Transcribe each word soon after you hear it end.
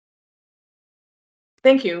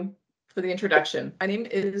Thank you for the introduction. My name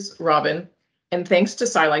is Robin, and thanks to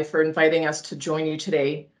SciLife for inviting us to join you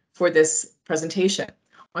today for this presentation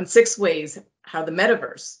on 6 ways how the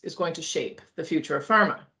metaverse is going to shape the future of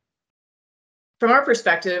pharma. From our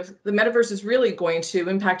perspective, the metaverse is really going to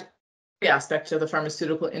impact every aspect of the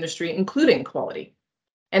pharmaceutical industry, including quality.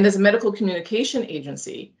 And as a medical communication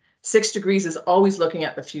agency, 6 Degrees is always looking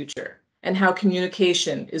at the future and how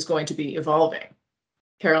communication is going to be evolving.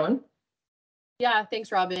 Carolyn? Yeah,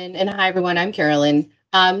 thanks, Robin. And hi, everyone. I'm Carolyn.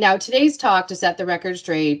 Now, today's talk, to set the record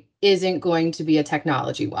straight, isn't going to be a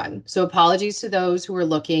technology one. So apologies to those who are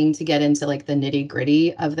looking to get into like the nitty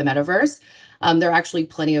gritty of the metaverse. There are actually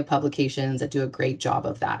plenty of publications that do a great job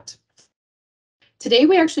of that. Today,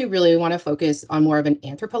 we actually really want to focus on more of an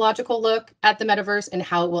anthropological look at the metaverse and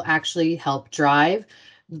how it will actually help drive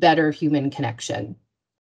better human connection.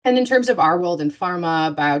 And in terms of our world in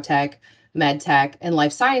pharma, biotech, medtech, and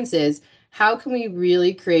life sciences, how can we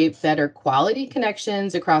really create better quality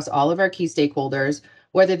connections across all of our key stakeholders,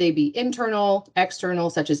 whether they be internal, external,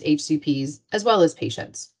 such as HCPs, as well as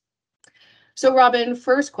patients? So Robin,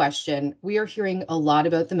 first question, we are hearing a lot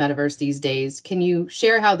about the metaverse these days. Can you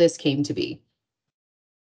share how this came to be?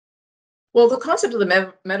 Well, the concept of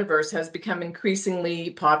the metaverse has become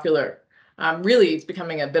increasingly popular. Really, it's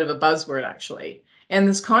becoming a bit of a buzzword, actually. And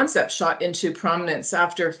this concept shot into prominence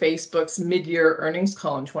after Facebook's mid-year earnings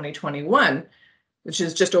call in 2021, which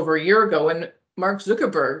is just over a year ago, when Mark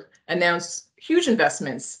Zuckerberg announced huge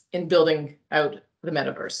investments in building out the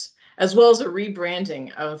metaverse, as well as a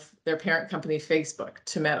rebranding of their parent company, Facebook,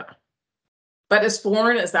 to Meta. But as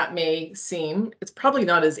foreign as that may seem, it's probably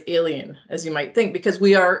not as alien as you might think, because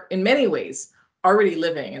we are, in many ways, already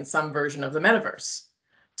living in some version of the metaverse.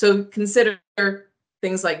 So consider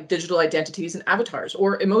things like digital identities and avatars,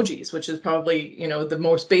 or emojis, which is probably, the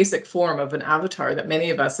most basic form of an avatar that many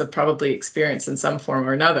of us have probably experienced in some form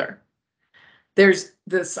or another. There's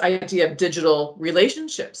this idea of digital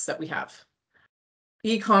relationships that we have.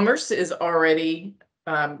 E-commerce is already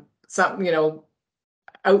out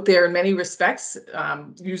there in many respects,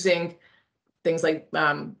 using things like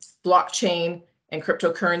blockchain and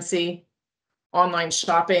cryptocurrency, online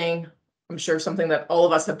shopping. I'm sure something that all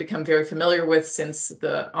of us have become very familiar with since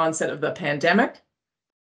the onset of the pandemic,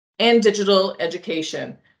 and digital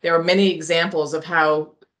education. There are many examples of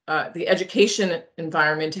how the education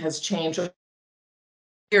environment has changed over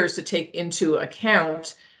years to take into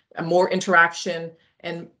account more interaction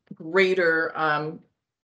and greater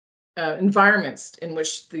environments in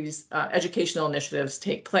which these educational initiatives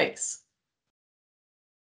take place.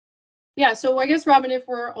 Yeah, so I guess, Robin, if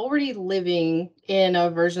we're already living in a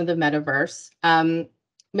version of the metaverse,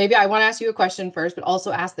 maybe I want to ask you a question first, but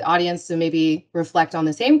also ask the audience to maybe reflect on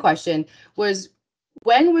the same question.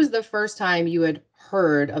 When was the first time you had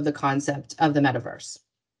heard of the concept of the metaverse?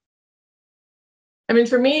 I mean,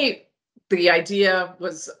 for me, the idea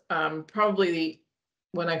was probably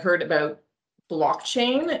when I heard about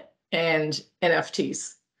blockchain and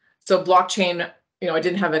NFTs. So blockchain, I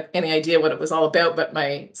didn't have any idea what it was all about, but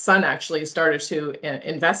my son actually started to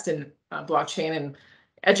invest in blockchain and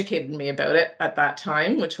educated me about it at that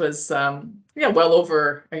time, which was well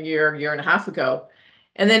over a year and a half ago.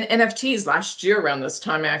 And then NFTs last year around this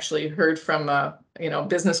time, I actually heard from a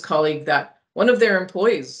business colleague that one of their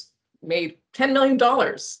employees made $10 million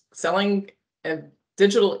selling a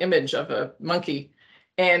digital image of a monkey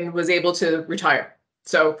and was able to retire.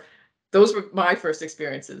 So those were my first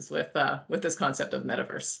experiences with this concept of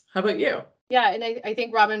metaverse. How about you? Yeah, and I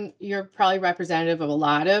think, Robin, you're probably representative of a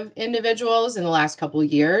lot of individuals in the last couple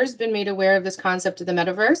of years been made aware of this concept of the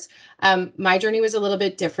metaverse. My journey was a little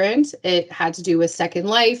bit different. It had to do with Second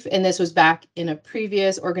Life, and this was back in a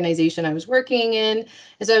previous organization I was working in.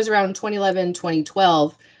 As I was around 2011,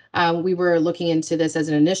 2012. We were looking into this as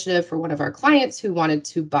an initiative for one of our clients who wanted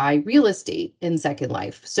to buy real estate in Second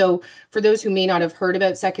Life. So for those who may not have heard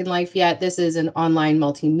about Second Life yet, this is an online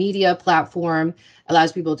multimedia platform,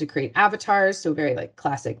 allows people to create avatars. So very like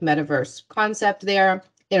classic metaverse concept there,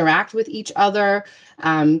 interact with each other,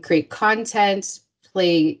 create content,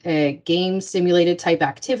 play a game simulated type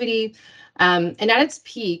activity. And at its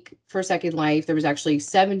peak for Second Life, there was actually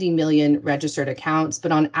 70 million registered accounts,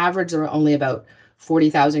 but on average, there were only about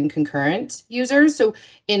 40,000 concurrent users. So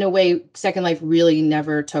in a way, Second Life really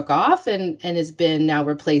never took off and has been now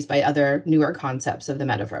replaced by other newer concepts of the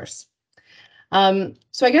metaverse.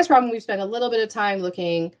 So I guess, Robin, we've spent a little bit of time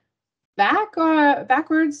looking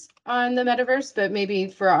backwards on the metaverse, but maybe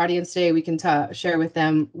for our audience today, we can share with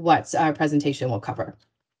them what our presentation will cover.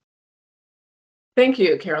 Thank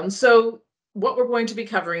you, Carolyn. So what we're going to be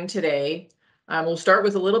covering today, we'll start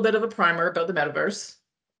with a little bit of a primer about the metaverse.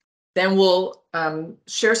 Then we'll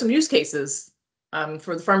share some use cases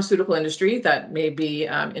for the pharmaceutical industry that may be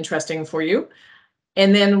interesting for you.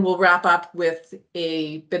 And then we'll wrap up with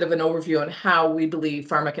a bit of an overview on how we believe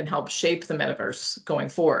pharma can help shape the metaverse going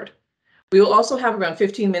forward. We will also have around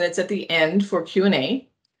 15 minutes at the end for Q&A.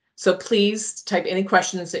 So please type any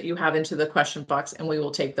questions that you have into the question box, and we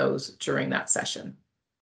will take those during that session.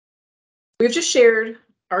 We've just shared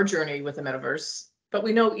our journey with the metaverse, but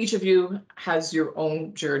we know each of you has your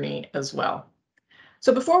own journey as well.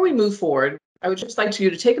 So before we move forward, I would just like you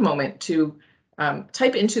to take a moment to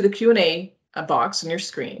type into the Q&A box on your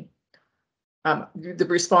screen the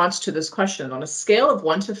response to this question. On a scale of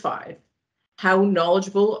 1 to 5, how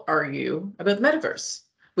knowledgeable are you about the metaverse?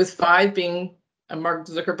 With 5 being a Mark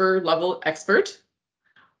Zuckerberg level expert,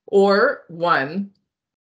 or 1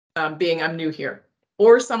 being I'm new here,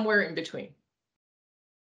 or somewhere in between.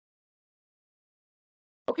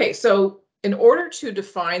 Okay, so in order to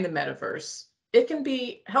define the metaverse, it can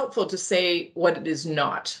be helpful to say what it is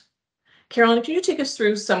not. Carolyn, can you take us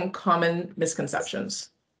through some common misconceptions?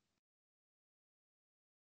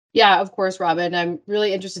 Yeah, of course, Robin. I'm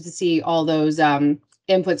really interested to see all those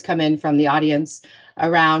inputs come in from the audience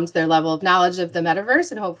around their level of knowledge of the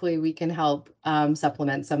metaverse, and hopefully we can help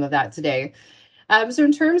supplement some of that today. So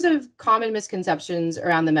in terms of common misconceptions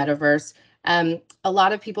around the metaverse, a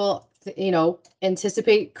lot of people,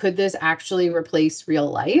 anticipate, could this actually replace real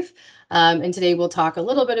life? And today we'll talk a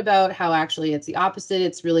little bit about how actually it's the opposite.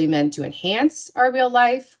 It's really meant to enhance our real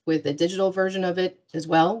life with a digital version of it as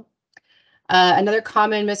well. Another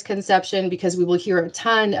common misconception, because we will hear a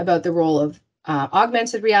ton about the role of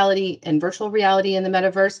augmented reality and virtual reality in the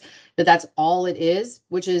metaverse, that's all it is,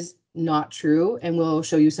 which is not true. And we'll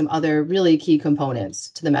show you some other really key components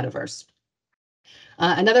to the metaverse.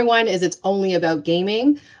 Another one is it's only about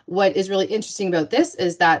gaming. What is really interesting about this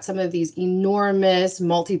is that some of these enormous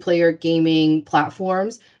multiplayer gaming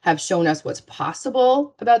platforms have shown us what's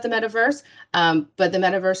possible about the metaverse, but the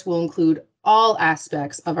metaverse will include all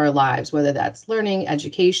aspects of our lives, whether that's learning,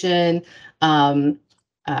 education,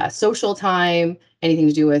 social time, anything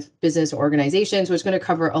to do with business or organization. So it's going to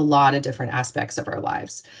cover a lot of different aspects of our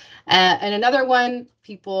lives. And another one,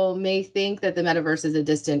 people may think that the metaverse is a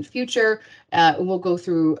distant future. We'll go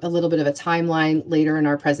through a little bit of a timeline later in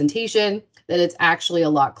our presentation, that it's actually a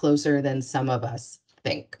lot closer than some of us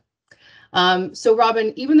think. So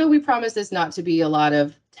Robin, even though we promised this not to be a lot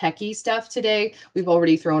of techie stuff today, we've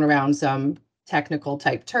already thrown around some technical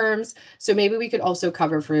type terms. So maybe we could also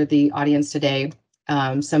cover for the audience today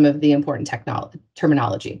some of the important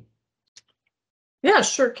terminology. Yeah,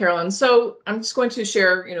 sure, Carolyn. So I'm just going to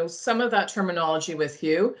share, some of that terminology with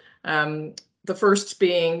you. The first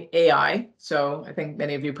being AI. So I think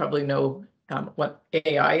many of you probably know what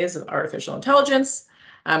AI is, artificial intelligence.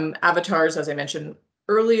 Avatars, as I mentioned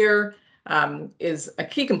earlier, is a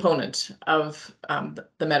key component of the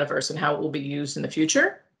metaverse and how it will be used in the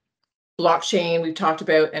future. Blockchain, we've talked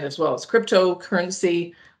about, and as well as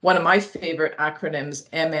cryptocurrency. One of my favorite acronyms,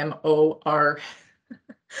 MMOR.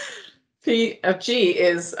 PFG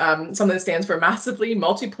is something that stands for massively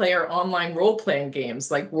multiplayer online role-playing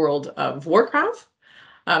games like World of Warcraft.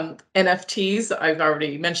 NFTs, I've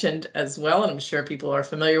already mentioned as well, and I'm sure people are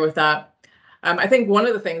familiar with that. I think one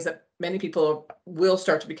of the things that many people will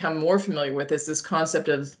start to become more familiar with is this concept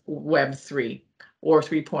of Web 3 or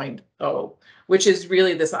 3.0, which is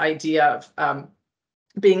really this idea of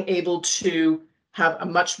being able to have a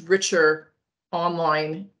much richer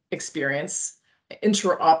online experience,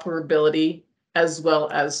 interoperability, as well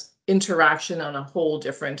as interaction on a whole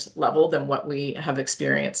different level than what we have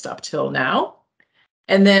experienced up till now.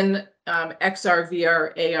 And then XR,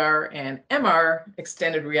 VR, AR, and MR,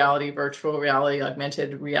 extended reality, virtual reality,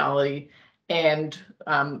 augmented reality, and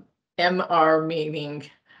MR meaning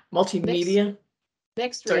multimedia.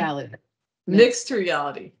 Mixed reality. Mixed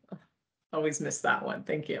reality. Always miss that one.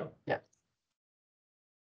 Thank you. Yeah.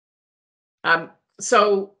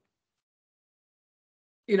 So,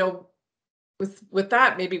 with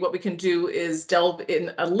that, maybe what we can do is delve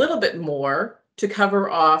in a little bit more to cover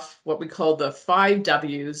off what we call the 5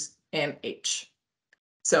 W's and H.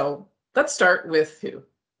 So let's start with who.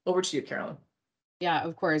 Over to you, Carolyn. Yeah,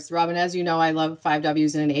 of course. Robin, as you know, I love 5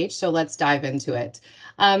 W's and an H, so let's dive into it.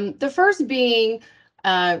 The first being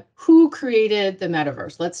who created the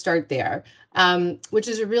metaverse? Let's start there, which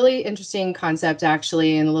is a really interesting concept,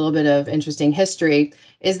 actually, and a little bit of interesting history,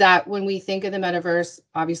 is that when we think of the metaverse,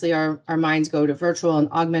 obviously our minds go to virtual and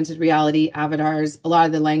augmented reality, avatars, a lot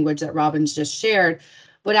of the language that Robin's just shared.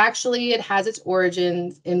 but actually it has its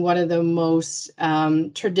origins in one of the most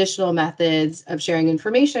traditional methods of sharing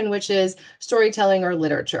information, which is storytelling or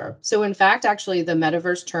literature. So in fact, actually the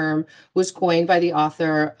metaverse term was coined by the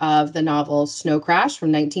author of the novel Snow Crash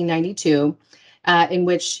from 1992, in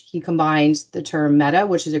which he combined the term meta,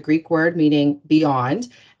 which is a Greek word meaning beyond,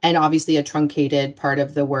 and obviously a truncated part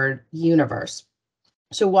of the word universe.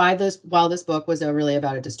 So while this book was really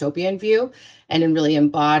about a dystopian view and it really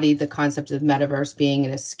embodied the concept of metaverse being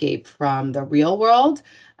an escape from the real world,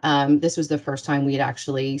 this was the first time we had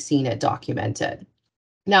actually seen it documented.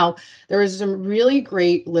 Now, there is some really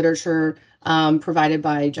great literature provided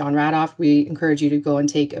by John Radoff. We encourage you to go and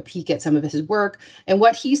take a peek at some of his work. And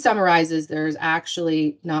what he summarizes, there's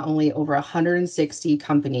actually not only over 160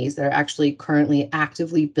 companies that are actually currently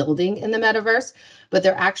actively building in the metaverse, but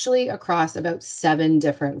they're actually across about 7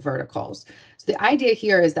 different verticals. So the idea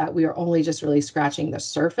here is that we are only just really scratching the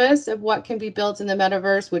surface of what can be built in the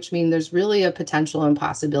metaverse, which means there's really a potential and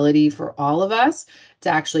possibility for all of us to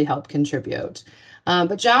actually help contribute.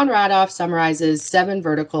 But John Radoff summarizes 7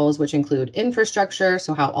 verticals, which include infrastructure,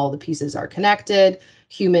 so how all the pieces are connected,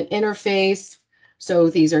 human interface. So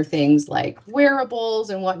these are things like wearables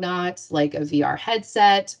and whatnot, like a VR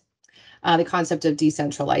headset, the concept of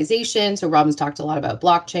decentralization. So Robin's talked a lot about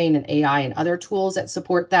blockchain and AI and other tools that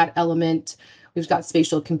support that element. We've got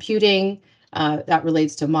spatial computing that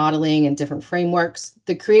relates to modeling and different frameworks.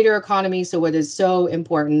 The creator economy, so what is so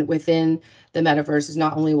important within the metaverse is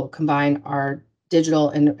not only will combine our digital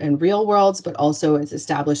and real worlds, but also it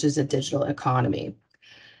establishes a digital economy.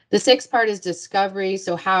 The 6th part is discovery.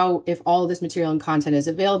 So how, if all of this material and content is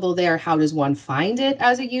available there, how does one find it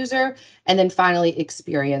as a user? And then finally,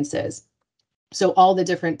 experiences. So all the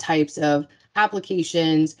different types of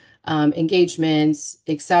applications, engagements,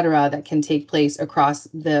 etc., that can take place across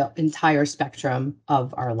the entire spectrum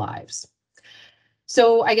of our lives.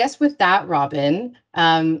 So I guess with that, Robin,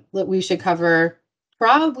 we should cover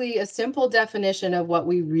probably a simple definition of what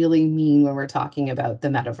we really mean when we're talking about the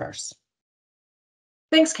metaverse.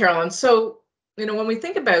 Thanks, Carolyn. So, when we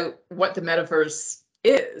think about what the metaverse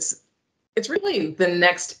is, it's really the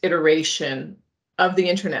next iteration of the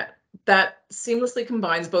internet that seamlessly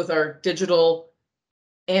combines both our digital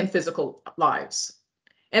and physical lives.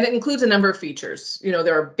 And it includes a number of features.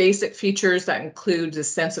 There are basic features that include a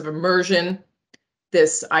sense of immersion,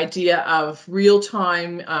 this idea of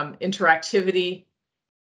real-time interactivity,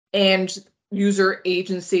 and user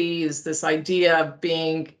agency is this idea of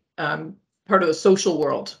being part of the social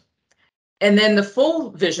world. And then the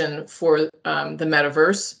full vision for the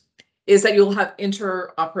metaverse is that you'll have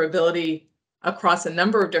interoperability across a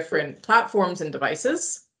number of different platforms and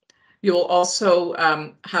devices. You'll also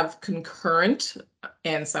have concurrent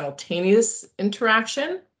and simultaneous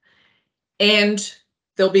interaction. And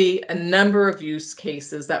there'll be a number of use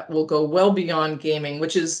cases that will go well beyond gaming,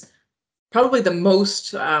 which is probably the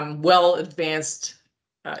most well-advanced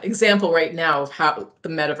example right now of how the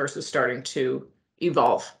metaverse is starting to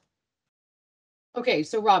evolve. Okay,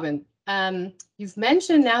 so Robin, you've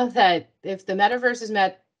mentioned now that if the metaverse is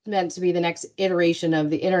meant to be the next iteration of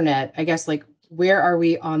the internet, I guess, like, where are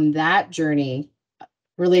we on that journey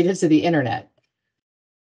related to the internet?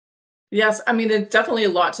 Yes, it's definitely a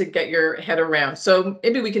lot to get your head around. So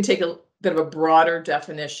maybe we can take a bit of a broader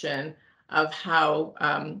definition of how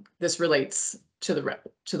this relates to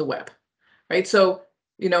the web, right? So,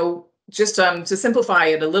 just to simplify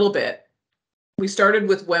it a little bit, we started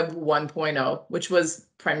with Web 1.0, which was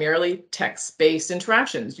primarily text-based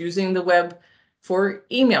interactions, using the web for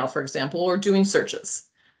email, for example, or doing searches.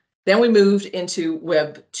 Then we moved into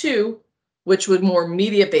Web 2, which was more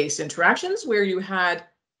media-based interactions, where you had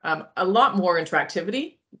a lot more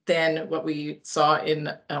interactivity than what we saw in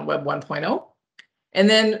Web 1.0. And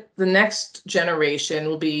then the next generation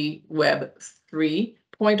will be Web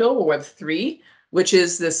 3.0 or Web 3, which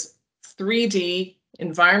is this 3D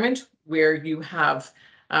environment where you have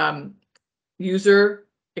user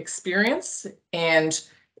experience and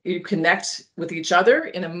you connect with each other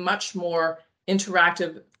in a much more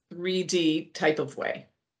interactive 3D type of way.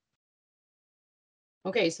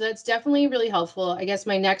 Okay, so that's definitely really helpful. I guess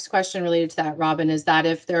my next question related to that, Robin, is that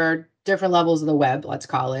if there are different levels of the web, let's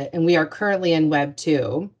call it, and we are currently in Web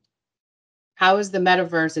 2, how is the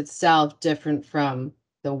metaverse itself different from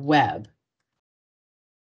the web?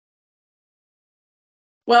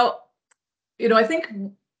 Well, I think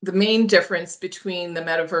the main difference between the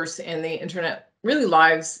metaverse and the internet really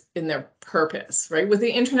lies in their purpose, right? With the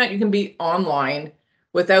internet, you can be online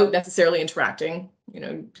without necessarily interacting.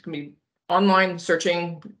 You can be online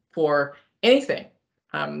searching for anything,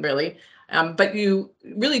 really, but you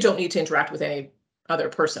really don't need to interact with any other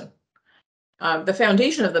person. The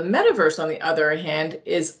foundation of the metaverse, on the other hand,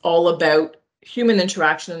 is all about human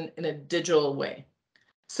interaction in a digital way.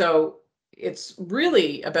 So it's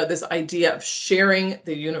really about this idea of sharing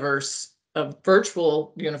the universe, a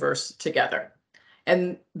virtual universe together.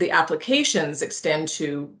 And the applications extend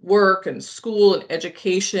to work and school and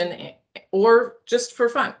education, or just for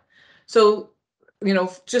fun. So,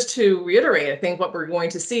 just to reiterate, I think what we're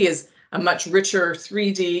going to see is a much richer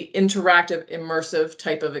 3D, interactive, immersive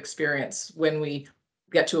type of experience when we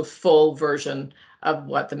get to a full version of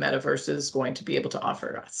what the metaverse is going to be able to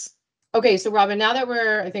offer us. Okay, so Robin, now that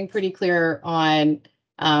we're, I think, pretty clear on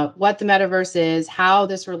what the metaverse is, how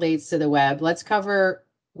this relates to the web, let's cover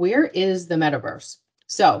where is the metaverse.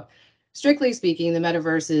 So, strictly speaking, the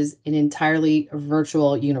metaverse is an entirely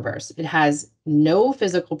virtual universe. It has no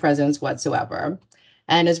physical presence whatsoever.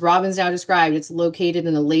 And as Robin's now described, it's located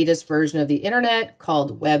in the latest version of the internet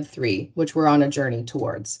called Web3, which we're on a journey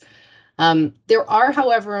towards. There are,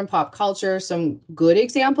 however, in pop culture, some good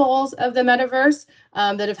examples of the metaverse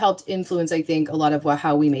that have helped influence, I think, a lot of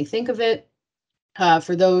how we may think of it.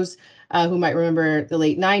 For those who might remember the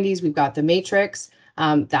late 90s, we've got The Matrix.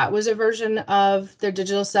 That was a version of their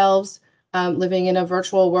digital selves living in a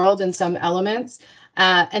virtual world in some elements.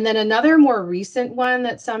 And then another more recent one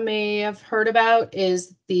that some may have heard about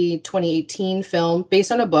is the 2018 film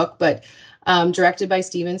based on a book, but directed by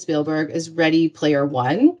Steven Spielberg, is Ready Player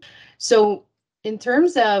One. So in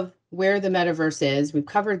terms of where the metaverse is, we've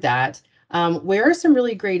covered that. Where are some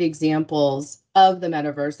really great examples of the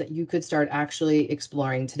metaverse that you could start actually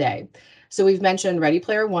exploring today? So we've mentioned Ready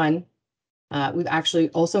Player One. We've actually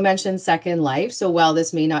also mentioned Second Life. So while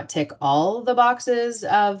this may not tick all the boxes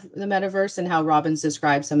of the metaverse and how Robin's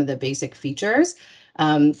described some of the basic features,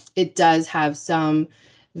 it does have some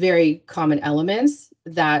very common elements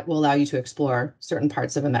that will allow you to explore certain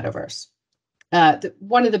parts of a metaverse.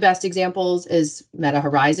 One of the best examples is Meta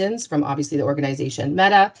Horizons from obviously the organization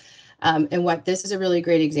Meta. And what this is a really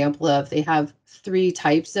great example of, they have 3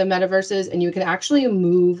 types of metaverses, and you can actually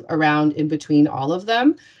move around in between all of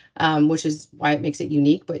them, which is why it makes it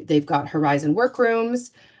unique. But they've got Horizon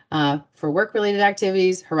Workrooms for work-related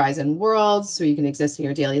activities, Horizon Worlds, so you can exist in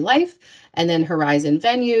your daily life, and then Horizon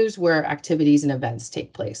Venues, where activities and events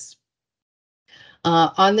take place.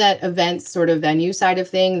 On that event sort of venue side of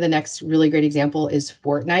thing, the next really great example is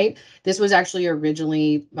Fortnite. This was actually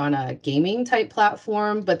originally on a gaming type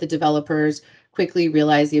platform, but the developers quickly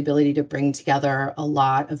realized the ability to bring together a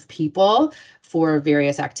lot of people for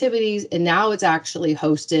various activities. And now it's actually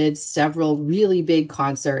hosted several really big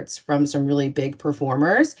concerts from some really big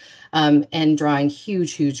performers and drawing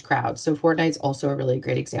huge crowds. So Fortnite's also a really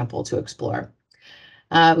great example to explore.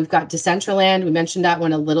 We've got Decentraland. We mentioned that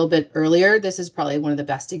one a little bit earlier. This is probably one of the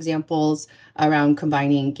best examples around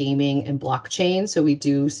combining gaming and blockchain. So we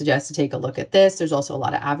do suggest to take a look at this. There's also a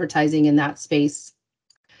lot of advertising in that space.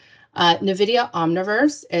 NVIDIA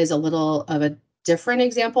Omniverse is a little of a different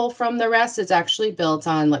example from the rest. It's actually built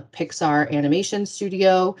on like Pixar Animation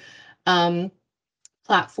Studio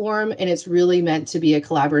platform, and it's really meant to be a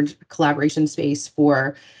collaboration space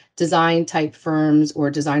for design type firms or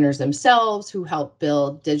designers themselves who help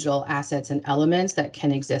build digital assets and elements that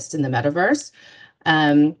can exist in the metaverse.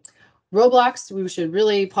 Roblox, we should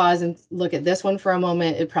really pause and look at this one for a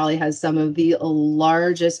moment. It probably has some of the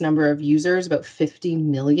largest number of users, about 50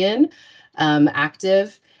 million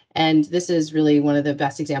active. And this is really one of the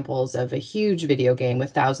best examples of a huge video game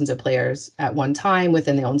with thousands of players at one time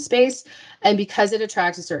within their own space. And because it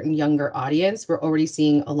attracts a certain younger audience, we're already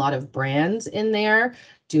seeing a lot of brands in there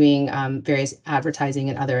doing various advertising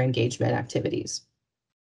and other engagement activities.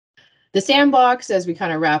 The Sandbox, as we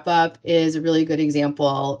kind of wrap up, is a really good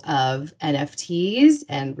example of NFTs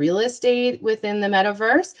and real estate within the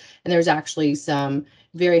metaverse. And there's actually some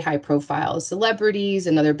very high profile celebrities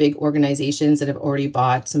and other big organizations that have already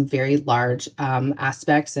bought some very large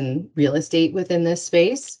aspects in real estate within this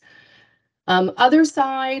space. Other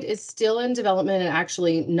side is still in development and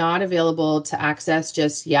actually not available to access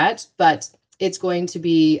just yet, but it's going to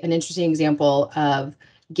be an interesting example of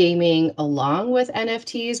gaming along with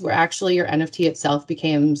NFTs, where actually your NFT itself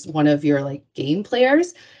becomes one of your like game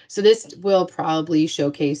players. So this will probably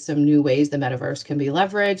showcase some new ways the metaverse can be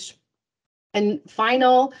leveraged. And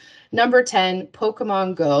final, number 10,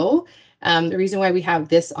 Pokemon Go. The reason why we have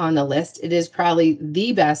this on the list, it is probably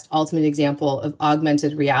the best ultimate example of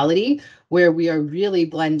augmented reality, where we are really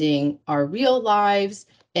blending our real lives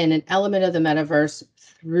and an element of the metaverse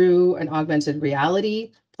through an augmented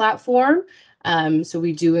reality platform. So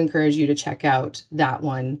we do encourage you to check out that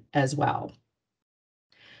one as well.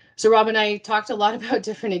 So Rob and I talked a lot about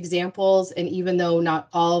different examples, and even though not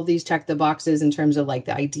all of these check the boxes in terms of like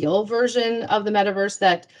the ideal version of the metaverse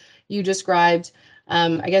that you described,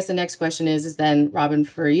 I guess the next question is then, Robin,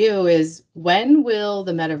 for you is, when will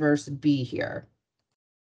the metaverse be here?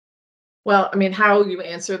 Well, I mean, how you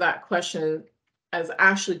answer that question is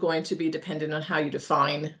actually going to be dependent on how you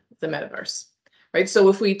define the metaverse, right? So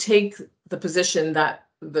if we take the position that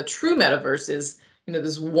the true metaverse is,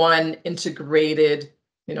 this one integrated,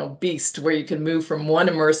 beast where you can move from one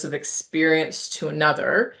immersive experience to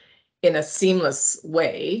another in a seamless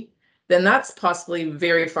way, then that's possibly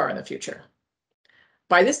very far in the future.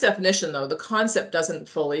 By this definition, though, the concept doesn't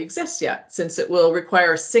fully exist yet, since it will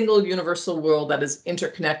require a single universal world that is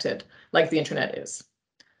interconnected, like the internet is.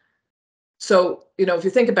 So, if you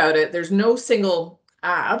think about it, there's no single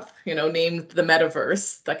app, named the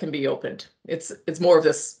metaverse that can be opened. It's more of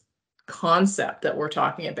this concept that we're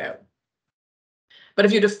talking about. But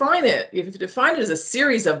if you define it as a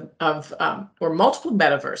series of or multiple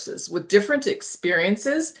metaverses with different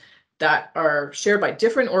experiences that are shared by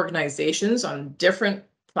different organizations on different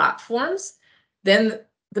platforms, then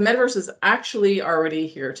the metaverse is actually already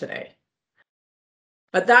here today.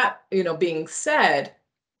 But that, being said,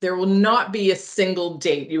 there will not be a single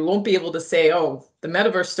date. You won't be able to say, oh, the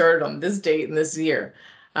metaverse started on this date in this year,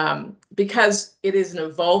 because it is an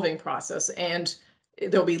evolving process, and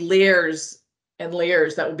there'll be layers and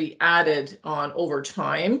layers that will be added on over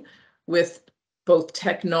time with both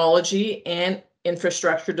technology and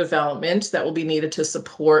infrastructure development that will be needed to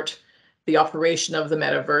support the operation of the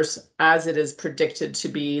metaverse as it is predicted to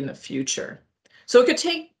be in the future. So it could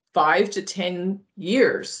take 5 to 10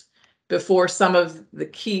 years before some of the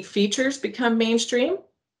key features become mainstream,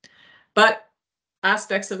 but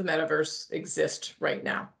aspects of the metaverse exist right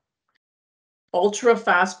now. Ultra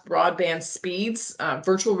fast broadband speeds,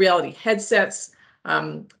 virtual reality headsets,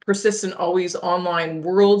 persistent always online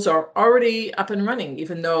worlds are already up and running,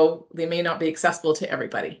 even though they may not be accessible to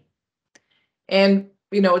everybody. And,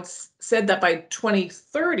 it's said that by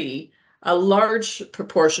 2030, a large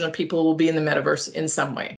proportion of people will be in the metaverse in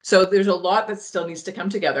some way. So there's a lot that still needs to come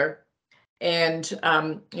together. And,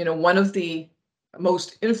 one of the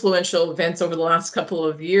most influential events over the last couple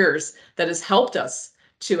of years that has helped us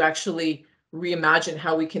to actually reimagine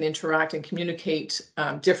how we can interact and communicate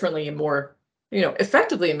differently and more,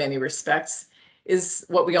 effectively in many respects, is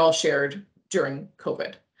what we all shared during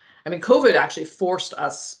COVID. I mean, COVID actually forced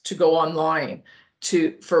us to go online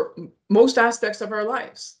for most aspects of our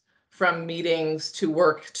lives, from meetings to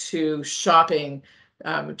work to shopping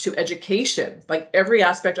to education. Like every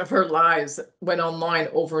aspect of our lives went online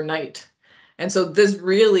overnight. And so this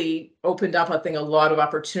really opened up, I think, a lot of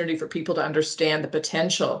opportunity for people to understand the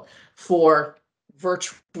potential for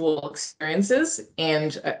virtual experiences.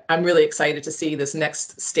 And I'm really excited to see this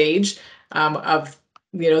next stage of,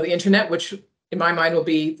 the internet, which in my mind will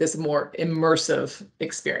be this more immersive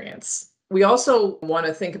experience. We also want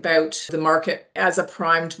to think about the market as a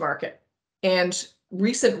primed market, and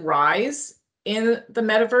recent rise in the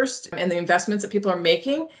metaverse and the investments that people are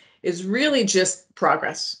making is really just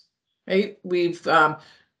progress, right? We've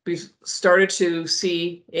started to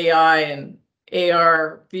see AI and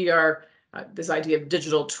AR, VR, this idea of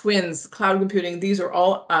digital twins, cloud computing. These are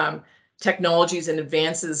all technologies and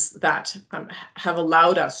advances that have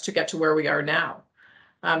allowed us to get to where we are now.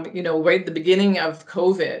 Right at the beginning of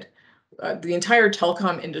COVID, the entire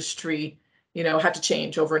telecom industry, had to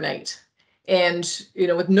change overnight. And,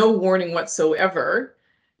 with no warning whatsoever,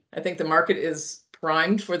 I think the market is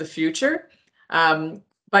primed for the future. But,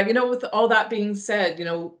 with all that being said,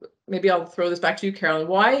 maybe I'll throw this back to you, Carolyn.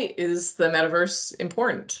 Why is the metaverse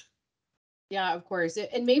important? Yeah, of course.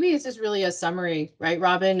 And maybe it's just really a summary, right,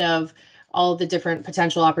 Robin, of all the different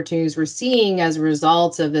potential opportunities we're seeing as a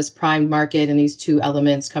result of this primed market and these two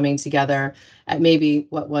elements coming together at maybe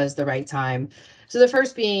what was the right time. So the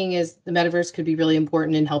first being is the metaverse could be really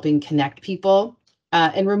important in helping connect people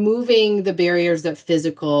and removing the barriers that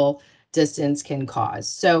physical distance can cause.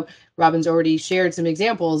 So Robin's already shared some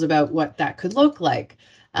examples about what that could look like.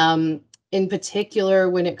 In particular,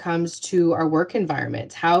 when it comes to our work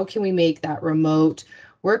environment, how can we make that remote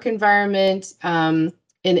work environment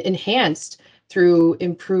enhanced through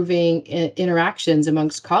improving interactions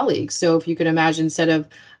amongst colleagues? So if you could imagine, instead of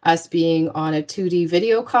us being on a 2D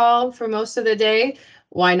video call for most of the day,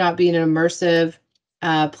 why not be in an immersive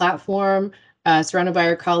platform surrounded by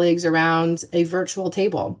our colleagues around a virtual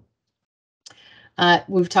table?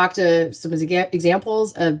 We've talked to some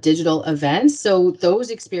examples of digital events. So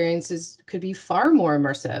those experiences could be far more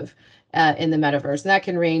immersive in the metaverse. And that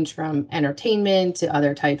can range from entertainment to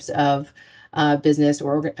other types of business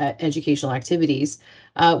or educational activities,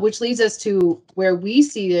 which leads us to where we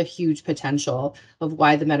see a huge potential of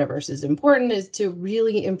why the metaverse is important, is to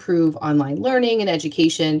really improve online learning and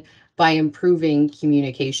education by improving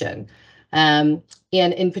communication. And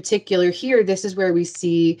in particular here, this is where we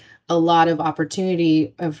see a lot of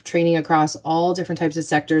opportunity of training across all different types of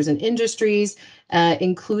sectors and industries,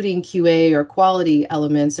 including QA or quality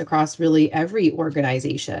elements across really every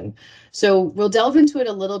organization. So we'll delve into it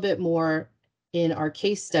a little bit more in our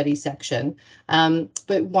case study section,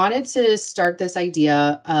 but wanted to start this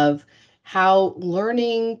idea of how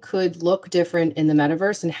learning could look different in the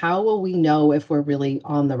metaverse and how will we know if we're really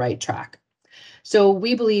on the right track. So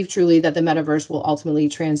we believe truly that the metaverse will ultimately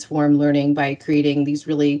transform learning by creating these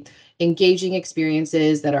really engaging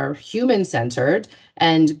experiences that are human-centered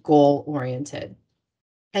and goal-oriented.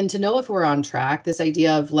 And to know if we're on track, this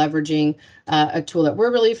idea of leveraging a tool that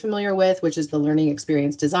we're really familiar with, which is the learning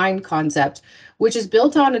experience design concept, which is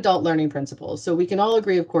built on adult learning principles. So we can all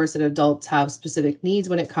agree, of course, that adults have specific needs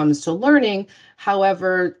when it comes to learning.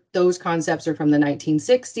 However, those concepts are from the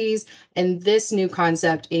 1960s, and this new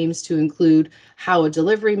concept aims to include how a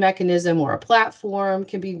delivery mechanism or a platform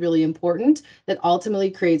can be really important that ultimately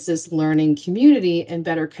creates this learning community and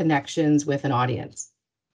better connections with an audience.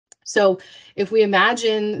 So if we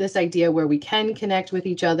imagine this idea where we can connect with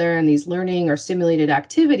each other in these learning or simulated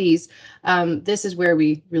activities, this is where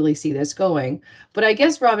we really see this going. But I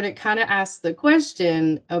guess, Robin, it kind of asks the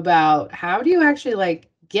question about how do you actually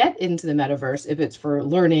get into the metaverse if it's for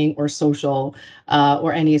learning or social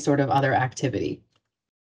or any sort of other activity?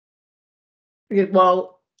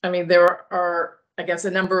 Well, I mean, there are, I guess,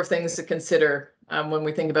 a number of things to consider when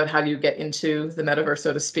we think about how do you get into the metaverse,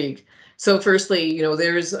 so to speak. So firstly,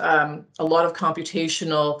 there's a lot of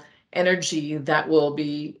computational energy that will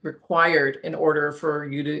be required in order for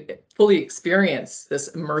you to fully experience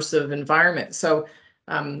this immersive environment. So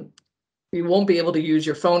you won't be able to use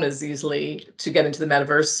your phone as easily to get into the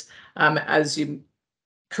metaverse as you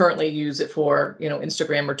currently use it for,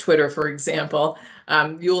 Instagram or Twitter, for example.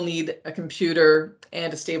 You'll need a computer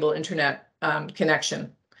and a stable internet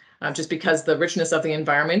connection, just because the richness of the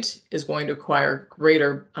environment is going to require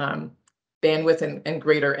greater bandwidth and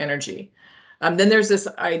greater energy. Then there's this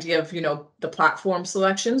idea of, the platform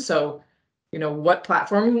selection. So, what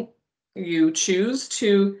platform you choose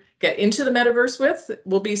to get into the metaverse with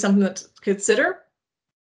will be something to consider.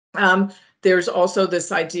 There's also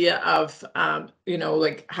this idea of, how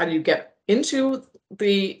do you get into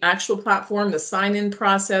the actual platform, the sign-in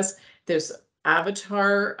process. There's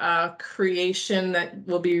avatar creation that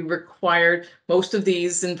will be required. Most of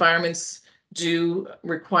these environments do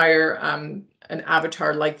require an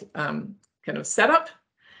avatar-like kind of setup.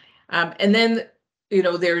 And then,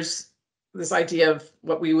 there's this idea of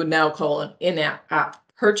what we would now call an in-app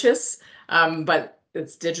purchase, but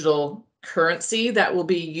it's digital currency that will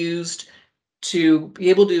be used to be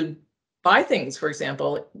able to buy things, for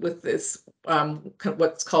example, with this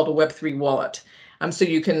what's called a Web3 wallet. So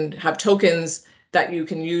you can have tokens that you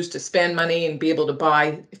can use to spend money and be able to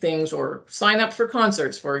buy things or sign up for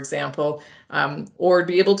concerts, for example, or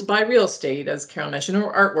be able to buy real estate, as Carol mentioned,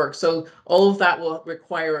 or artwork. So all of that will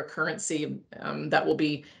require a currency that will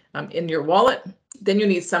be in your wallet. Then you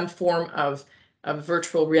need some form of a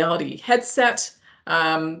virtual reality headset,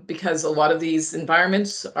 because a lot of these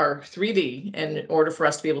environments are 3D, and in order for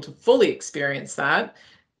us to be able to fully experience that,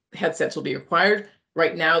 headsets will be required.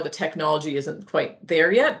 Right now, the technology isn't quite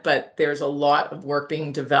there yet, but there's a lot of work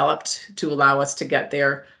being developed to allow us to get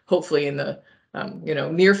there, hopefully in the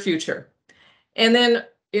near future. And then,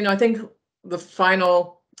 I think the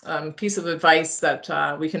final piece of advice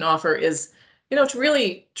that we can offer is, to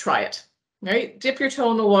really try it, right? Dip your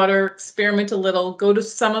toe in the water, experiment a little, go to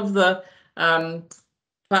some of the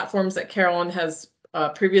platforms that Carolyn has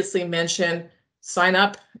previously mentioned, sign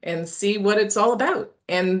up and see what it's all about.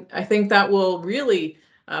 And I think that will really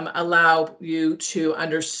allow you to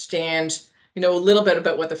understand, a little bit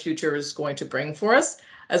about what the future is going to bring for us,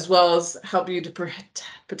 as well as help you to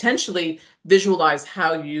potentially visualize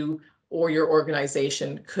how you or your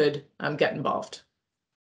organization could get involved.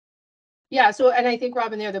 Yeah, so, and I think,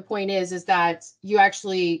 Robin, the other point is that you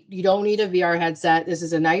don't need a VR headset. This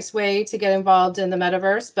is a nice way to get involved in the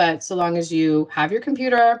metaverse, but so long as you have your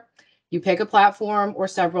computer, you pick a platform or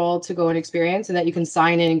several to go and experience, and that you can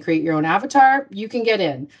sign in and create your own avatar, you can get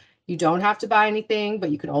in. You don't have to buy anything,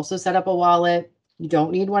 but you can also set up a wallet. You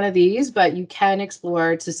don't need one of these, but you can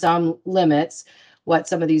explore to some limits what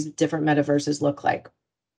some of these different metaverses look like.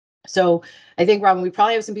 So I think, Robin, we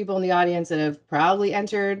probably have some people in the audience that have probably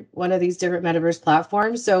entered one of these different metaverse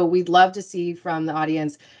platforms. So we'd love to see from the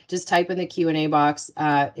audience, just type in the Q&A box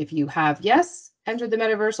if you have, yes, entered the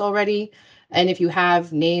metaverse already. And if you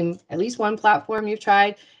have, name at least one platform you've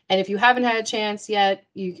tried. And if you haven't had a chance yet,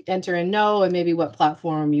 you enter in no and maybe what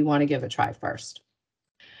platform you want to give a try first.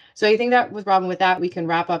 So I think that with Robin, with that, we can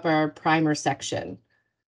wrap up our primer section.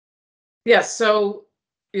 Yes. So,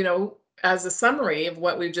 as a summary of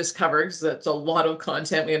what we've just covered, because that's a lot of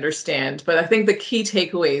content, we understand, but I think the key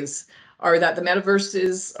takeaways are that the metaverse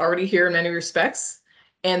is already here in many respects,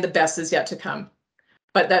 and the best is yet to come.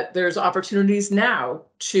 But that there's opportunities now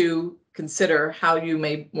to consider how you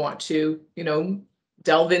may want to,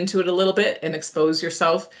 delve into it a little bit and expose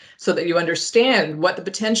yourself so that you understand what the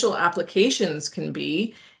potential applications can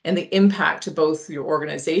be and the impact to both your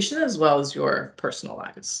organization as well as your personal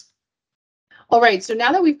lives. All right, so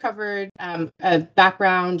now that we've covered a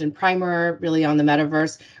background and primer really on the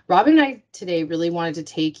metaverse, Robin and I today really wanted to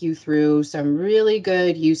take you through some really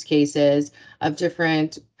good use cases of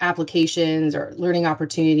different applications or learning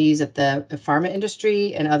opportunities that the pharma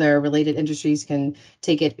industry and other related industries can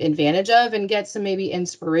take advantage of, and get some maybe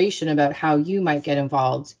inspiration about how you might get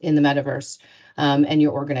involved in the metaverse and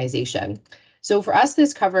your organization. So for us,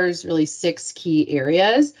 this covers really 6 key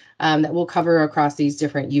areas that we'll cover across these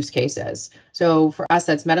different use cases. So for us,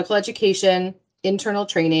 that's medical education, internal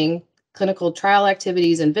training, clinical trial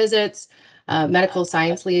activities and visits, medical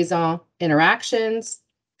science liaison interactions,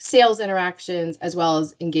 sales interactions, as well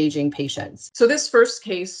as engaging patients. So this first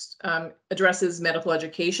case addresses medical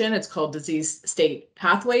education. It's called disease state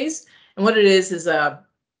pathways. And what it is a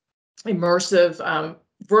immersive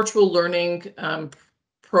virtual learning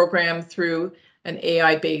program through an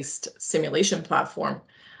AI-based simulation platform.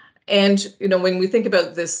 And, when we think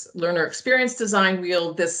about this learner experience design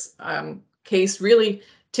wheel, this case really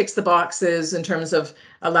ticks the boxes in terms of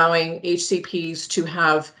allowing HCPs to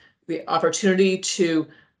have the opportunity to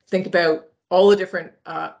think about all the different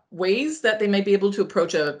ways that they may be able to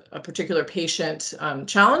approach a particular patient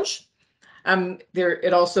challenge.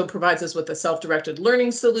 It also provides us with a self-directed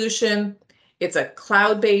learning solution. It's a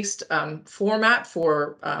cloud-based format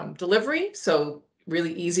for delivery, so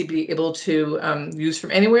really easy to be able to use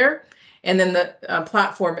from anywhere. And then the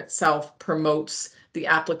platform itself promotes the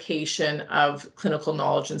application of clinical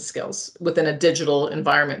knowledge and skills within a digital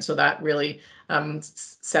environment. So that really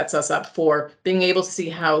sets us up for being able to see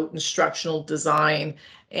how instructional design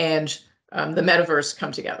and the metaverse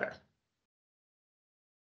come together.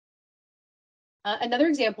 Another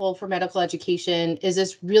example for medical education is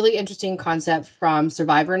this really interesting concept from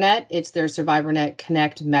SurvivorNet. It's their SurvivorNet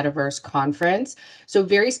Connect Metaverse Conference. So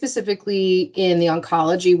very specifically in the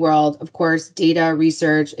oncology world, of course, data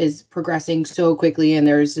research is progressing so quickly, and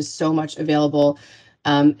there's just so much available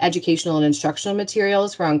educational and instructional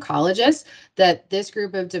materials for oncologists that this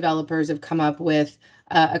group of developers have come up with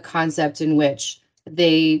a concept in which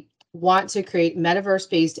they want to create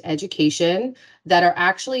metaverse-based education that are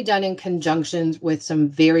actually done in conjunction with some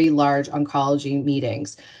very large oncology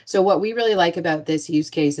meetings. So what we really like about this use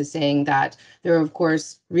case is saying that there are, of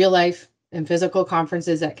course, real life and physical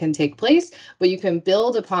conferences that can take place, but you can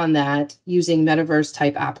build upon that using metaverse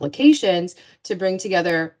type applications to bring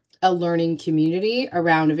together a learning community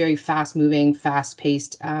around a very fast-moving,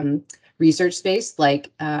 fast-paced research space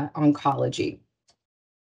like oncology.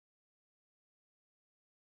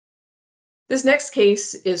 This next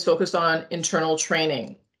case is focused on internal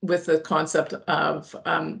training with the concept of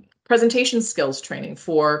presentation skills training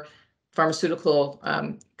for pharmaceutical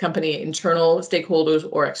company internal stakeholders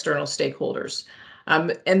or external stakeholders.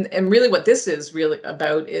 And really what this is really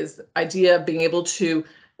about is the idea of being able to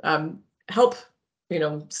help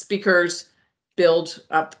speakers build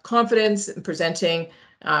up confidence in presenting.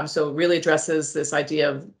 So it really addresses this idea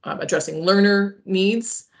of addressing learner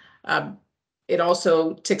needs. It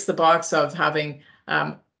also ticks the box of having,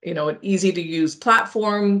 an easy to use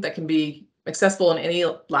platform that can be accessible on any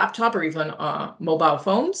laptop or even mobile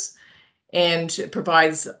phones. And it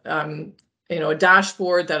provides, a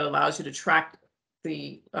dashboard that allows you to track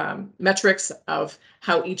the metrics of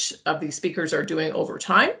how each of these speakers are doing over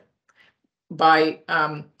time. By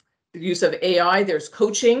the use of AI, there's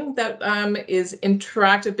coaching that is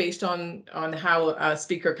interactive based on how a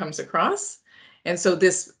speaker comes across. And so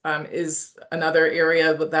this is another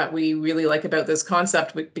area that we really like about this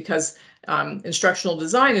concept, because instructional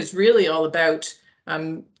design is really all about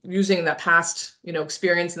using that past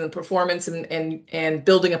experience and the performance and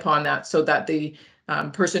building upon that so that the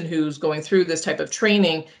person who's going through this type of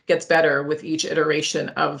training gets better with each iteration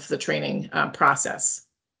of the training process.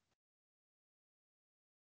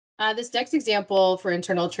 This next example for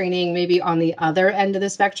internal training, maybe on the other end of the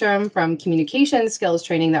spectrum from communication skills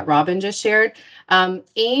training that Robin just shared,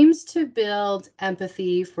 aims to build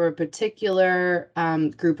empathy for a particular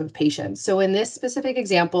group of patients. So in this specific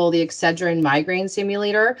example, the Excedrin migraine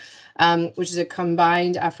simulator, which is a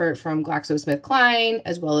combined effort from GlaxoSmithKline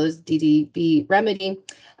as well as DDB Remedy,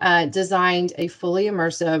 designed a fully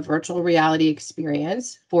immersive virtual reality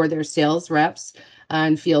experience for their sales reps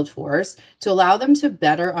and field force to allow them to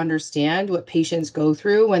better understand what patients go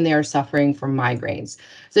through when they are suffering from migraines.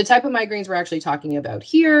 So the type of migraines we're actually talking about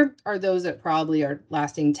here are those that probably are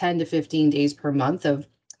lasting 10 to 15 days per month of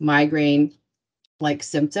migraine like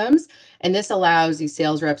symptoms. And this allows these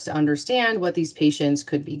sales reps to understand what these patients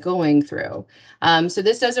could be going through. So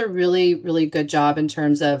this does a really, really good job in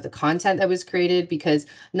terms of the content that was created, because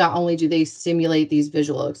not only do they simulate these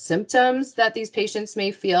visual symptoms that these patients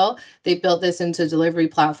may feel, they built this into a delivery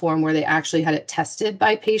platform where they actually had it tested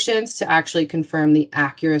by patients to actually confirm the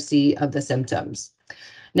accuracy of the symptoms.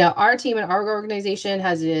 Now, our team and our organization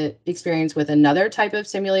has experience with another type of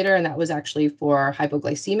simulator, and that was actually for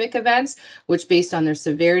hypoglycemic events, which based on their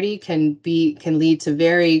severity can lead to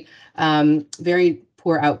very, very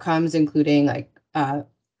poor outcomes, including like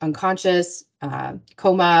unconscious,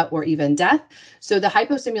 coma, or even death. So the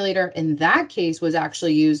hypo simulator in that case was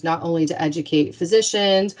actually used not only to educate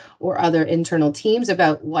physicians or other internal teams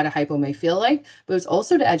about what a hypo may feel like, but it was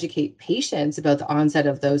also to educate patients about the onset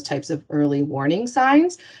of those types of early warning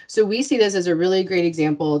signs. So we see this as a really great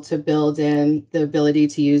example to build in the ability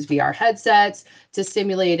to use VR headsets to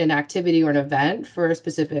simulate an activity or an event for a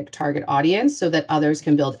specific target audience so that others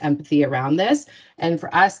can build empathy around this. And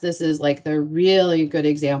for us, this is like the really good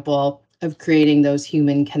example of creating those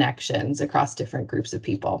human connections across different groups of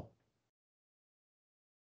people.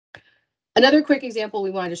 Another quick example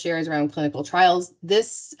we wanted to share is around clinical trials.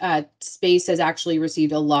 This space has actually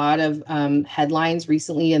received a lot of headlines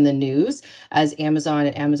recently in the news as Amazon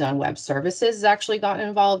and Amazon Web Services has actually gotten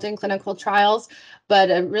involved in clinical trials. But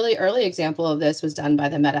a really early example of this was done by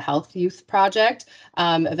the MetaHealth Youth Project,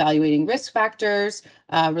 evaluating risk factors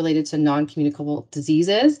related to non-communicable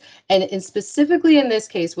diseases. And specifically in this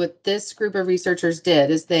case, what this group of researchers did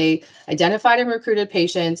is they identified and recruited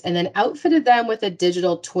patients and then outfitted them with a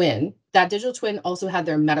digital twin. That digital twin also had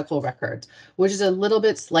their medical records, which is a little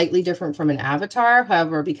bit slightly different from an avatar.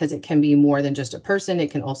 However, because it can be more than just a person,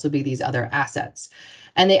 it can also be these other assets.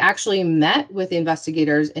 And they actually met with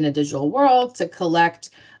investigators in a digital world to collect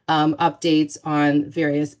updates on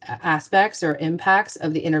various aspects or impacts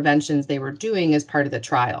of the interventions they were doing as part of the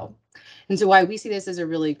trial. And so why we see this as a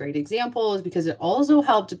really great example is because it also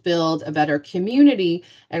helped build a better community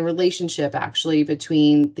and relationship actually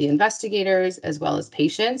between the investigators as well as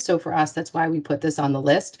patients. So for us, that's why we put this on the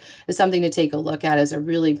list as something to take a look at as a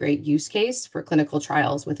really great use case for clinical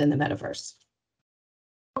trials within the metaverse.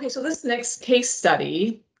 Okay, so this next case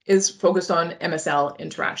study is focused on MSL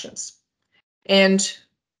interactions. And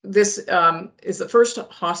this is the first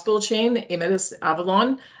hospital chain, Ametis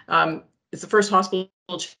Avalon. It's the first hospital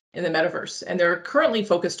chain in the metaverse, and they're currently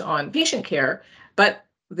focused on patient care, but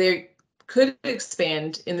they could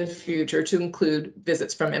expand in the future to include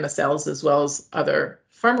visits from MSLs as well as other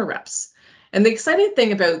pharma reps. And the exciting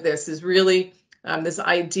thing about this is really this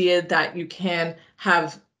idea that you can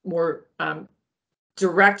have more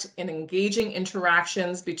direct and engaging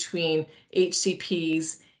interactions between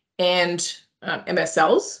HCPs and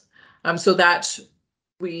MSLs, so that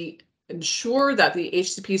we ensure that the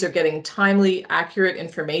HCPs are getting timely, accurate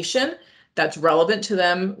information that's relevant to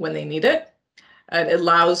them when they need it. It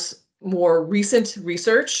allows more recent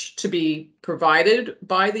research to be provided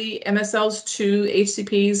by the MSLs to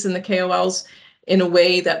HCPs and the KOLs in a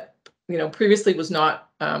way that previously was not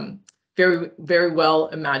very, very well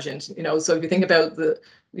imagined. So if you think about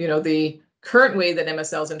the current way that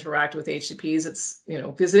MSLs interact with HCPs, it's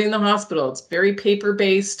visiting the hospital. It's very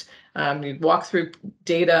paper-based. You walk through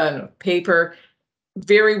data and paper,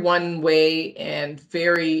 very one way and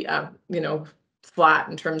very flat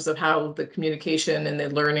in terms of how the communication and the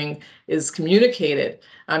learning is communicated.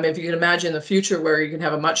 If you can imagine the future where you can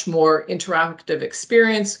have a much more interactive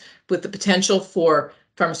experience with the potential for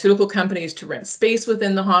pharmaceutical companies to rent space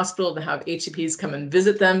within the hospital, to have HCPs come and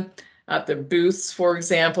visit them at their booths, for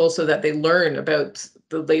example, so that they learn about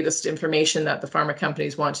the latest information that the pharma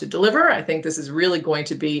companies want to deliver. I think this is really going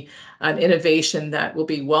to be an innovation that will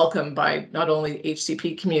be welcomed by not only the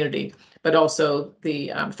HCP community, but also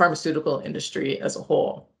the pharmaceutical industry as a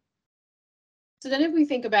whole. So then if we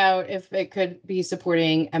think about if it could be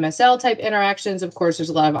supporting MSL type interactions, of course, there's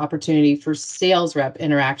a lot of opportunity for sales rep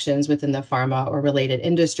interactions within the pharma or related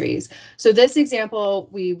industries. So this example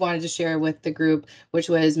we wanted to share with the group, which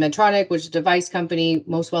was Medtronic, which is a device company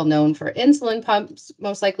most well known for insulin pumps,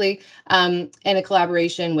 most likely, and a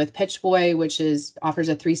collaboration with Pitchboy, which offers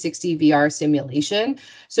a 360 VR simulation.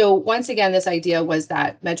 So once again, this idea was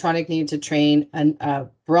that Medtronic needed to train a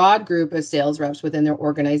broad group of sales reps within their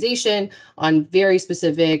organization on very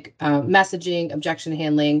specific messaging, objection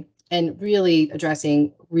handling, and really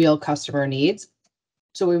addressing real customer needs.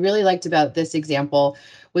 So what we really liked about this example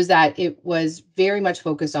was that it was very much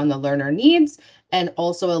focused on the learner needs and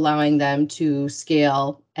also allowing them to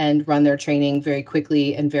scale and run their training very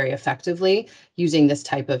quickly and very effectively using this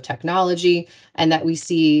type of technology. And that we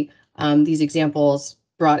see these examples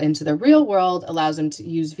brought into the real world allows them to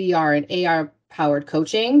use VR and AR powered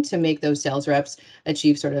coaching to make those sales reps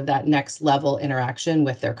achieve sort of that next level interaction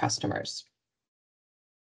with their customers.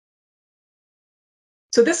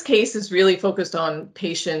 So this case is really focused on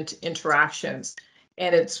patient interactions,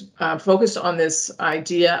 and it's focused on this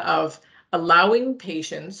idea of allowing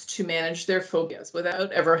patients to manage their phobias without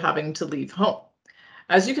ever having to leave home.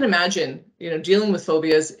 As you can imagine, dealing with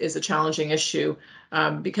phobias is a challenging issue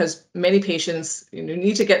because many patients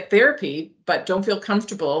need to get therapy, but don't feel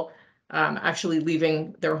comfortable actually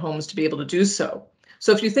leaving their homes to be able to do so.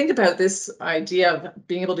 So if you think about this idea of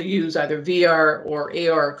being able to use either VR or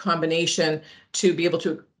AR combination to be able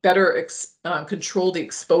to better control the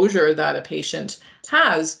exposure that a patient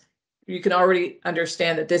has, you can already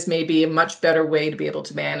understand that this may be a much better way to be able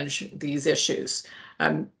to manage these issues.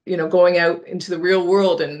 Going out into the real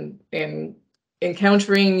world and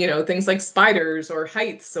encountering, things like spiders or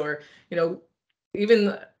heights or,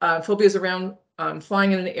 even phobias around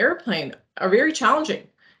flying in an airplane are very challenging.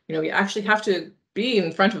 You actually have to be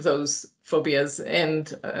in front of those phobias and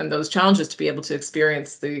those challenges to be able to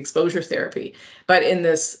experience the exposure therapy. But in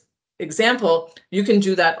this example, you can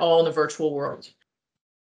do that all in a virtual world.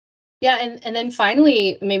 Yeah, and then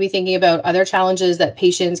finally, maybe thinking about other challenges that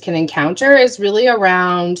patients can encounter is really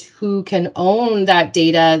around who can own that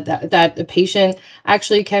data that the patient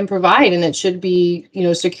actually can provide, and it should be,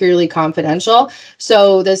 securely confidential.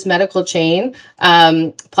 So this medical chain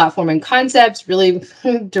platform and concepts really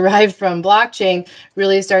derived from blockchain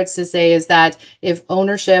really starts to say is that if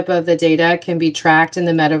ownership of the data can be tracked in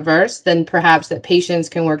the metaverse, then perhaps that patients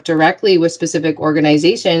can work directly with specific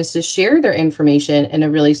organizations to share their information in a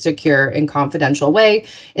really secure and confidential way,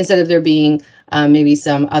 instead of there being maybe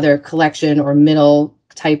some other collection or middle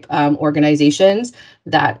type organizations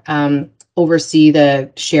that oversee the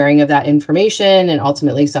sharing of that information and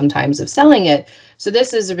ultimately sometimes of selling it. So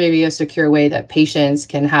this is maybe a secure way that patients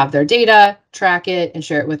can have their data, track it, and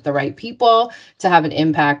share it with the right people to have an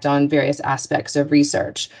impact on various aspects of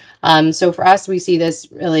research. So for us, we see this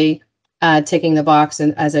really ticking the box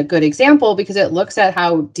as a good example because it looks at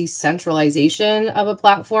how decentralization of a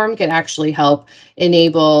platform can actually help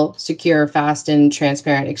enable secure, fast, and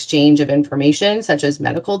transparent exchange of information, such as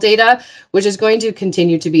medical data, which is going to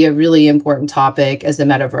continue to be a really important topic as the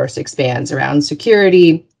metaverse expands around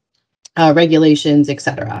security, regulations,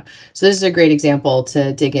 etc. So this is a great example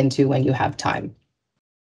to dig into when you have time.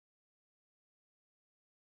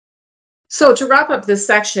 So to wrap up this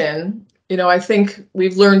section, I think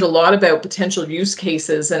we've learned a lot about potential use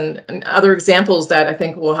cases and other examples that I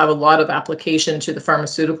think will have a lot of application to the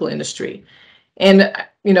pharmaceutical industry. And,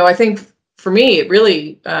 I think for me, it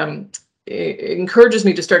really it encourages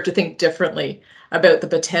me to start to think differently about the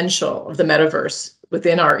potential of the metaverse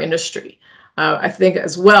within our industry. I think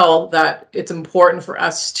as well that it's important for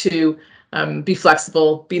us to be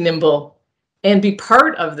flexible, be nimble, and be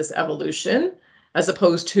part of this evolution as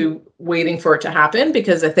opposed to waiting for it to happen,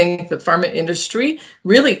 because I think the pharma industry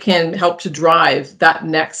really can help to drive that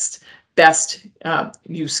next best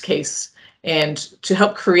use case and to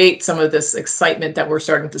help create some of this excitement that we're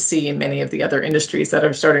starting to see in many of the other industries that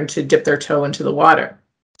are starting to dip their toe into the water.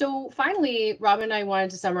 So finally, Robin and I wanted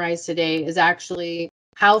to summarize today is actually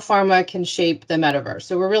how pharma can shape the metaverse.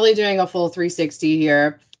 So we're really doing a full 360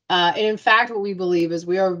 here. And in fact, what we believe is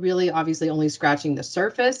we are really obviously only scratching the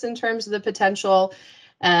surface in terms of the potential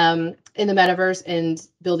in the metaverse and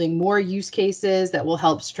building more use cases that will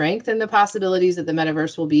help strengthen the possibilities that the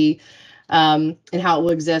metaverse will be and how it will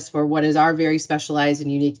exist for what is our very specialized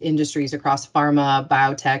and unique industries across pharma,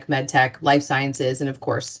 biotech, medtech, life sciences, and of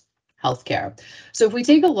course, healthcare. So if we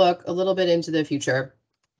take a look a little bit into the future,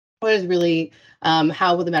 what is really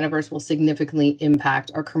how the metaverse will significantly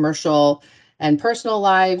impact our commercial and personal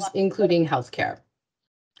lives, including healthcare.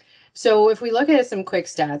 So if we look at some quick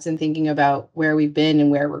stats and thinking about where we've been and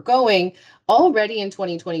where we're going, already in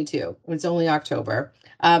 2022, it's only October,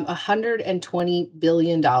 $120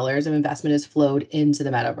 billion of investment has flowed into the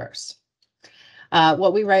metaverse.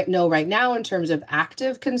 What we know right now in terms of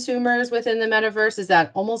active consumers within the metaverse is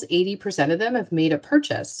that almost 80% of them have made a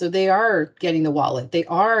purchase. So they are getting the wallet. They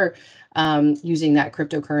are using that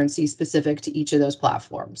cryptocurrency specific to each of those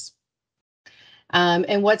platforms.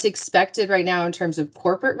 And what's expected right now in terms of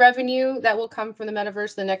corporate revenue that will come from the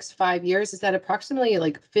metaverse the next 5 years is that approximately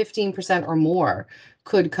like 15% or more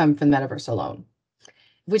could come from the metaverse alone.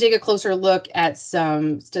 If we take a closer look at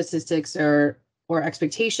some statistics or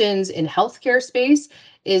expectations in healthcare space,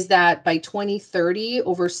 is that by 2030,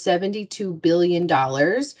 over $72 billion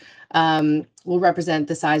will represent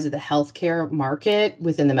the size of the healthcare market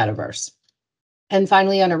within the metaverse. And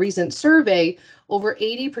finally, on a recent survey, over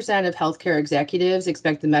 80% of healthcare executives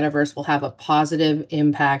expect the metaverse will have a positive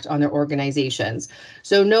impact on their organizations.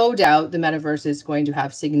 So no doubt the metaverse is going to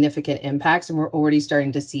have significant impacts, and we're already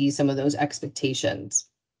starting to see some of those expectations.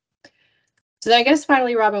 So I guess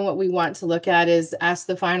finally, Robin, what we want to look at is ask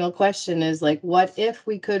the final question is like, what if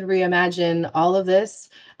we could reimagine all of this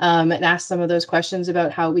and ask some of those questions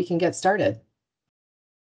about how we can get started?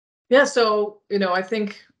 Yeah, so, I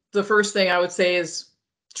think the first thing I would say is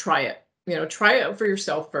try it. Try it out for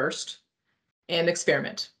yourself first and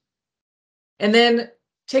experiment. And then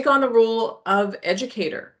take on the role of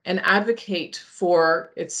educator and advocate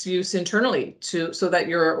for its use internally so that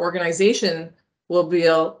your organization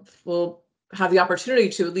will have the opportunity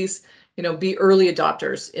to at least, be early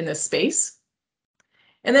adopters in this space.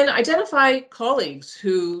 And then identify colleagues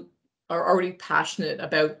who are already passionate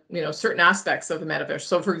about, certain aspects of the metaverse.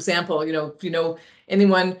 So for example, if you know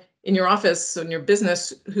anyone in your office, in your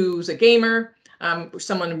business who's a gamer, or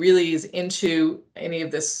someone really is into any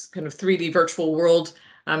of this kind of 3D virtual world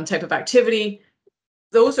type of activity,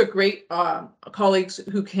 those are great colleagues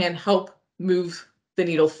who can help move the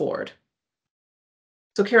needle forward.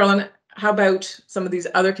 So Carolyn, how about some of these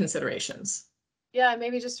other considerations? Yeah,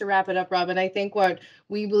 maybe just to wrap it up, Robin, I think what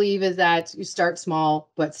we believe is that you start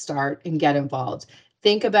small, but start and get involved.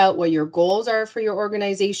 Think about what your goals are for your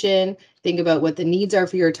organization. Think about what the needs are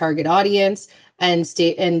for your target audience and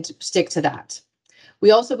stick to that.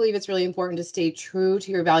 We also believe it's really important to stay true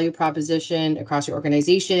to your value proposition across your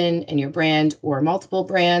organization and your brand or multiple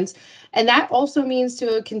brands. And that also means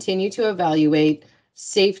to continue to evaluate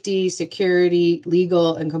safety, security,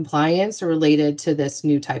 legal, and compliance related to this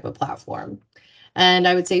new type of platform. And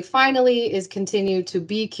I would say finally is continue to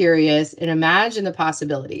be curious and imagine the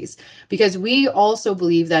possibilities, because we also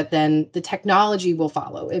believe that then the technology will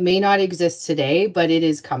follow. It may not exist today, but it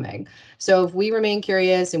is coming. So if we remain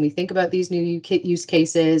curious and we think about these new use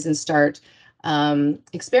cases and start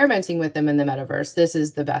experimenting with them in the metaverse, this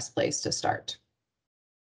is the best place to start.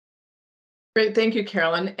 Great. Thank you,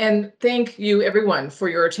 Carolyn. And thank you, everyone, for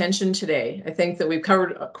your attention today. I think that we've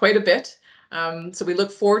covered quite a bit. So we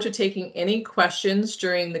look forward to taking any questions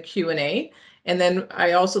during the Q&A. And then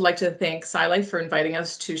I also like to thank SciLife for inviting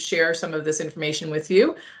us to share some of this information with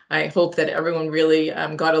you. I hope that everyone really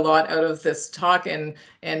got a lot out of this talk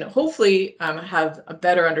and hopefully have a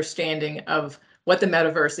better understanding of what the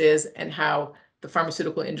metaverse is and how the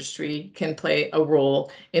pharmaceutical industry can play a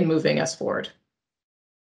role in moving us forward.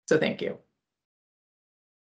 So thank you.